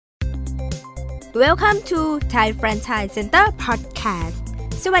Welcome to Thai Franchise Center Podcast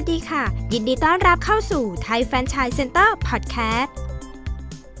สวัสดีค่ะยินดีต้อนรับเข้าสู่ Thai Franchise Center Podcast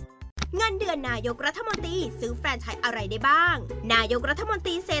เงินเดือนนายกรัฐมนตรีซื้อแฟรนไชส์อะไรได้บ้างนายกรัฐมนต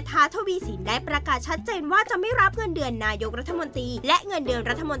รีเศรษฐา ทวีสินได้ประกาศชัดเจนว่าจะไม่รับเงินเดือนนายกรัฐมนตรีและเงินเดือน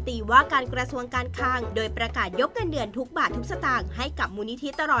รัฐมนตรีว่าการกระทรวงการคลังโดยประกาศยกเงินเดือนทุกบาททุกสตางค์ให้กับมูลนิธิ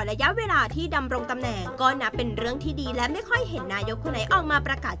ตลอดระยะเวลาที่ดำรงตำแหน่งก็นับเป็นเรื่องที่ดีและไม่ค่อยเห็นนายกคนไหนออกมาป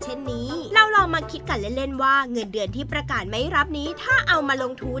ระกาศเช่นนี้เราลองมาคิดกันเล่นๆว่าเงินเดือนที่ประกาศไม่รับนี้ถ้าเอามาล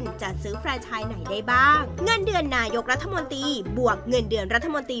งทุนจะซื้อแฟรนไชส์ไหนได้บ้างเงินเดือนนายกรัฐมนตรีบวกเงินเดือนรัฐ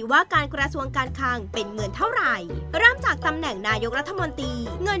มนตรีว่าการกระทรวงการคลังเป็นเงินเท่าไหร่เริ่มจากตำแหน่งนายกรัฐมนตรี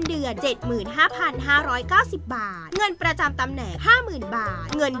เงินเดือน 75,590 บาทเงินประจำตำแหน่ง 50,000 บาท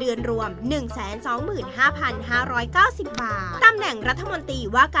เงินเดือนรวม 125,590 บาทตำแหน่งรัฐมนตรี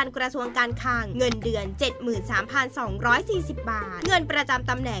ว่าการกระทรวงการคลังเงินเดือน 73,240 บาทเงินประจำ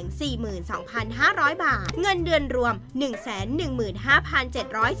ตำแหน่ง 42,500 บาทเงินเดือนรวม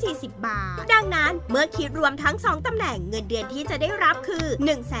 115,740 บาทดังนั้นเมื่อคิดรวมทั้ง2ตำแหน่งเงินเดือนที่จะได้รับคือ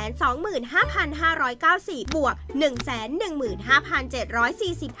 125,590 บวก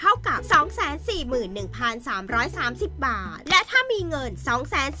 115,740 เท่ากับ 241,330 บาทและถ้ามีเงิน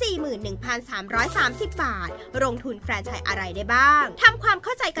 241,330 บาทลงทุนแฟรนไชส์อะไรได้บ้างทำความเ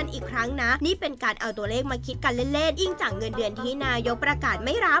ข้าใจกันอีกครั้งนะนี่เป็นการเอาตัวเลขมาคิดกันเล่นๆอิงจากเงินเดือนที่นายกประกาศไ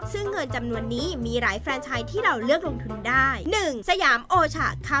ม่รับซึ่งเงินจำนวนนี้มีหลายแฟรนไชส์ที่เราเลือกลงทุนได้ 1. สยามโอชา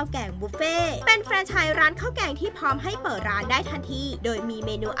ข้าวแกงบุฟเฟ่เป็นแฟรนไชส์ร้านข้าวแกงที่พร้อมให้เปิดร้านได้ทันทีโดยมีเ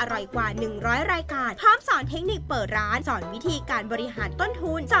มนูอร่อยกว่า100 รายการพร้อมสอนเทคนิคเปิดร้านสอนวิธีการบริหารต้น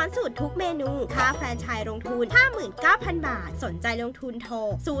ทุนสอนสูตรทุกเมนูค่าแฟรนไชส์ลงทุน 59,000 บาทสนใจลงทุนโทร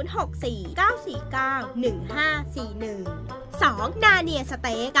 064-949-1541 2. นาเนียสเ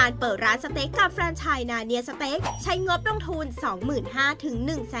ต็กการเปิดร้านสเต็กกับแฟรนไชส์นาเนียสเต็กใช้งบลงทุน 25,000 ถึง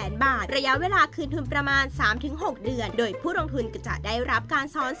 100,000 บาทระยะเวลาคืนทุนประมาณ 3-6 เดือนโดยผู้ลงทุนจะได้รับการ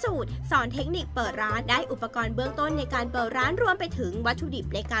สอนสูตรสอนเทคนิคเปิดร้านได้อุปกรณ์เบื้องต้นในการเปิดร้านรวมไปถึงวัตถุดิบ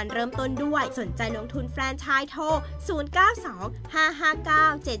ในการเริ่มต้นด้วยสนใจลงทุนแฟรนไชส์โทร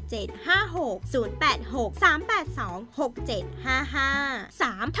 092-559-7756 086-382-6755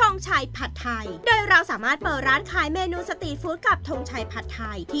 3. ธงชัยผัดไทยโดยเราสามารถเปิดร้านขายเมนูสตรีทฟู้ดกับธงชัยผัดไท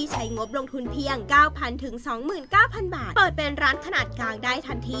ยที่ใช้งบลงทุนเพียง 9,000 ถึง 29,000 บาทเปิดเป็นร้านขนาดกลางได้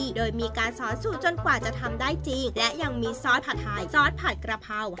ทันทีโดยมีการสอนสูตรจนกว่าจะทำได้จริงและยังมีซอสผัดไทยซอสผัดกระเพ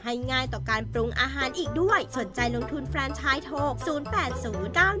ราให้ง่ายต่อการปรุงอาหารอีกด้วยสนใจลงทุนแฟรนไชส์โทร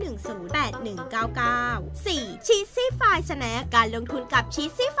 080-910-8199 4. ชีสซี่ฟรายสแน็คการลงทุนกับชีส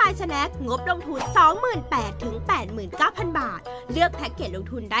ซี่ฟรายสแน็คงบลงทุน 28,000 ถึง 89,000 บาทเลือกแพ็กเกจลง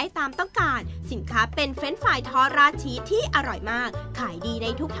ทุนได้ตามต้องการสินค้าเป็นเฟรนช์ฟรายทอดราดชีสที่อร่อยมากขายดีใน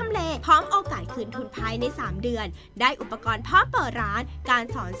ทุกทำเลพร้อมโอกาสคืนทุนภายใน3 เดือนได้อุปกรณ์พร้อมเปิดร้านการ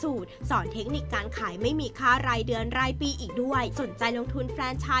สอนสูตรสอนเทคนิคการขายไม่มีค่ารายเดือนรายปีอีกด้วยสนใจลงทุนแฟร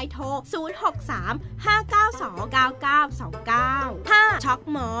นไชส์โทร 063-592-9929 5. ช็อก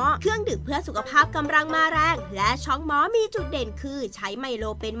หมอเครื่องดื่มเพื่อสุขภาพกำลังมาแรงและช็อกหมอมีจุดเด่นคือใช้ไมโล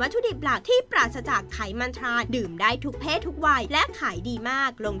เป็นวัตถุดิบหลักที่ปราศจากไขมันทรานดื่มได้ทุกเพศทุกวัยและขายดีมาก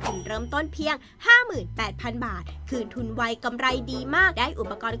ลงทุนเริ่มต้นเพียง 58,000 บาทคืนทุนไวกำไรดีมากได้อุ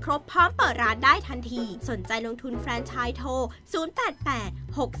ปกรณ์ครบพร้อมเปิดร้านได้ทันทีสนใจลงทุนแฟรนไชส์โทร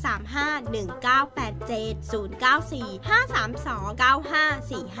 088-635-1987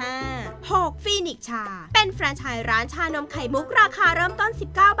 094-532-9545 6. ฟีนิกซ์ชาเป็นแฟรนไชส์ร้านชานมไข่มุกราคาเริ่มต้น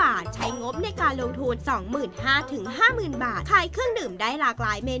19 บาทใช้งบในการลงทุน 25,000 ถึง 50,000 บาทขายเครื่องดื่มได้หลากหล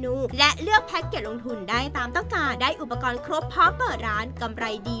ายเมนูและเลือกแพ็กเกจลงทุนได้ตามต้องการได้อุปกรณ์ครบพร้อมเปิดร้านกำไร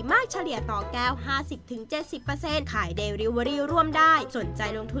ดีมากเฉลี่ยต่อแก้ว 50-70% ขายเดลิเวอรี่ร่วมได้สนใจ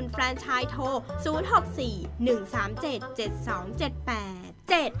ลงทุนแฟรนไชส์โทร 064-137-7278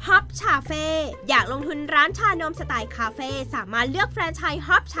 7. ฮอปชาเฟ่อยากลงทุนร้านชานมสไตล์คาเฟ่สามารถเลือกแฟรนไชส์ฮ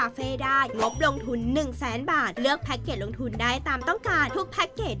อปชาเฟ่ได้งบลงทุน 100,000 บาทเลือกแพ็กเกจลงทุนได้ตามต้องการทุกแพ็ก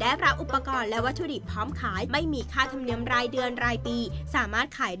เกจได้รับอุปกรณ์และวัตถุดิบพร้อมขายไม่มีค่าธรรมเนียมรายเดือนรายปีสามารถ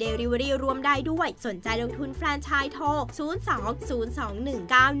ขายเดลิเวอรี่รวมได้ด้วยสนใจลงทุนแฟรนไชส์โทร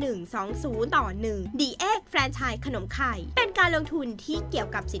 020219120 DX แฟรนไชส์ขนมไข่เป็นการลงทุนที่เกี่ยว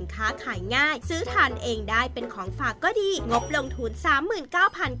กับสินค้าขายง่ายซื้อทานเองได้เป็นของฝากก็ดีงบลงทุน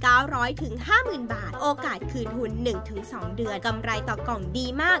 39,900 ถึง 50,000 บาทโอกาสคืนทุน 1-2 เดือนกำไรต่อกล่องดี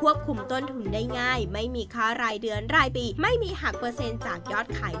มากควบคุมต้นทุนได้ง่ายไม่มีค่ารายเดือนรายปีไม่มีหักเปอร์เซ็นต์จากยอด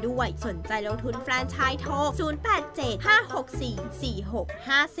ขายด้วยสนใจลงทุนแฟรนไชส์โทร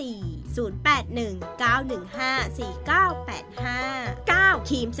 087-564-4654 081-915-4985 9.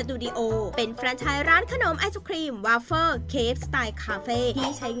 ครีมสตูดิโอเป็นแฟรนไชส์ร้านขนมไอศครีมวาฟเฟิลเคฟสไตล์คาเฟ่ที่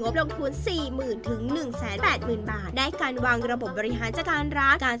ใช้งบลงทุน 40,000 ถึง 180,000 บาทได้การวางระบบบริหารจัดการ การร้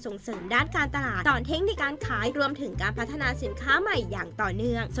านการส่งเสริมด้านการตลาดสอนเทคนิคการขายรวมถึงการพัฒนาสินค้าใหม่อย่างต่อเ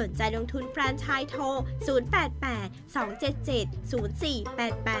นื่องสนใจลงทุนแฟรนไชส์โทร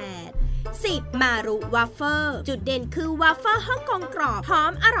 088-277-0488 10. มารุวาฟเฟิลจุดเด่นคือวาฟเฟิลฮ่องกงกรอบหอ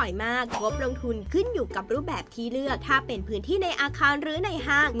มอร่อยมากงบลงทุนขึ้นอยู่กับรูปแบบที่เลือกถ้าเป็นพื้นที่ในอาคารหรือใน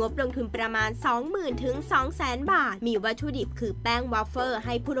ห้างงบลงทุนประมาณ 20,000 ถึง 200,000 บาทมีวัตถุดิบคือแป้งวาฟเฟิลใ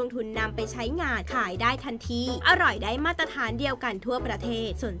ห้ผู้ลงทุนนำไปใช้งานขายได้ทันทีอร่อยได้มาตรฐานเดียวกันทั่วประเทศ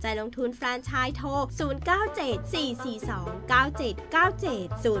สนใจลงทุนแฟรนไชส์โทร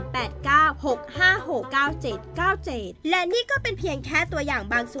 097-442-9797 089-656-9797 และนี่ก็เป็นเพียงแค่ตัวอย่าง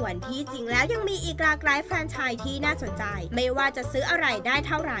บางส่วนที่จริงแล้วยังมีอีกหลากหลายแฟรนไชส์ที่น่าสนใจไม่ว่าจะซื้ออะไรได้เ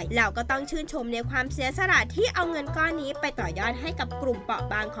ท่าไหร่เราก็ต้องชื่นชมในความเสียสละที่เอาเงินก้อนนี้ไปต่อยอดให้กับกลุ่มเปราะ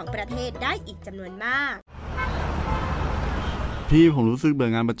บางของประเทศได้อีกจำนวนมากพี่ผมรู้สึกเบื่อ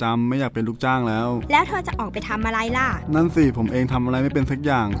งานประจำไม่อยากเป็นลูกจ้างแล้วเธอจะออกไปทำอะไรล่ะนั่นสิผมเองทำอะไรไม่เป็นสักอ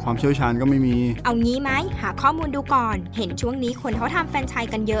ย่างความเชี่ยวชาญก็ไม่มีเอางี้ไหมหาข้อมูลดูก่อนเห็นช่วงนี้คนเขาทำแฟรนไช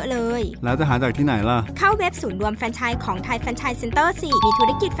ส์กันเยอะเลยแล้วจะหาจากที่ไหนล่ะเข้าเว็บศูนย์รวมแฟรนไชส์ของไทยแฟรนไชส์เซ็นเตอร์สิมีธุ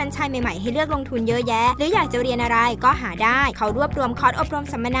รกิจแฟรนไชส์ใหม่ๆให้เลือกลงทุนเยอะแยะหรืออยากจะเรียนอะไรก็หาได้เขารวบรวมคอร์สอบรม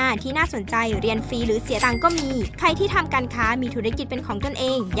สัมมนาที่น่าสนใจเรียนฟรีหรือเสียตังค์ก็มีใครที่ทำการค้ามีธุรกิจเป็นของตนเอ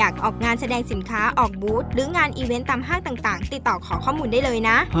งอยากออกงานแสดงสินค้าออกบูธหรืองานอีเวนต์ตามห้างต่างๆติดต่อขอข้อมูลได้เลย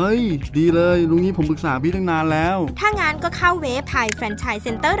นะเฮ้ยดีเลยลุงนี้ผมปรึกษาพี่ตั้งนานแล้วถ้างานก็เข้าเว็บ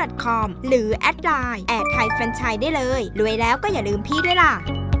thaifranchisecenter.com หรือแอดไลน์@thaifranchiseได้เลยรวยแล้วก็อย่าลืมพี่ด้วยล่ะ